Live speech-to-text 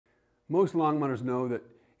Most Longmonters know that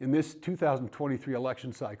in this 2023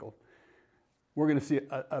 election cycle, we're going to see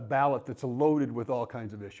a ballot that's loaded with all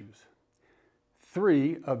kinds of issues.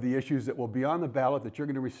 3 of the issues that will be on the ballot that you're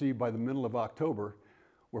going to receive by the middle of October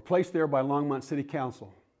were placed there by Longmont City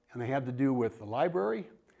Council, and they have to do with the library,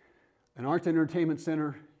 an arts and entertainment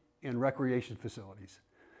center, and recreation facilities.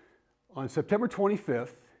 On September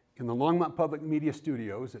 25th, in the Longmont Public Media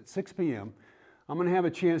studios at 6 p.m., I'm going to have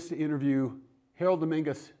a chance to interview Harold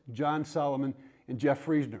Dominguez, John Solomon, and Jeff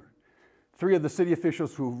Friesner, 3 of the city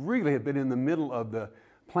officials who really have been in the middle of the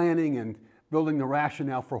planning and building the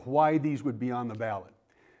rationale for why these would be on the ballot.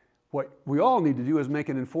 What we all need to do is make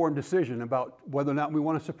an informed decision about whether or not we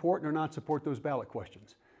want to support or not support those ballot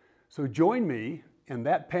questions. So join me and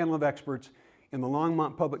that panel of experts in the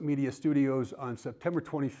Longmont Public Media studios on September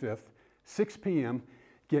 25th, 6 p.m.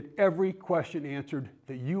 Get every question answered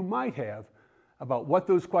that you might have about what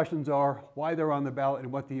those questions are, why they're on the ballot,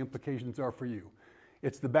 and what the implications are for you.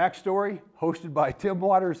 It's The Backstory, hosted by Tim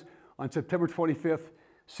Waters on September 25th.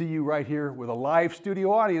 See you right here with a live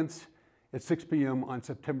studio audience at 6 p.m. on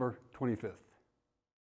September 25th.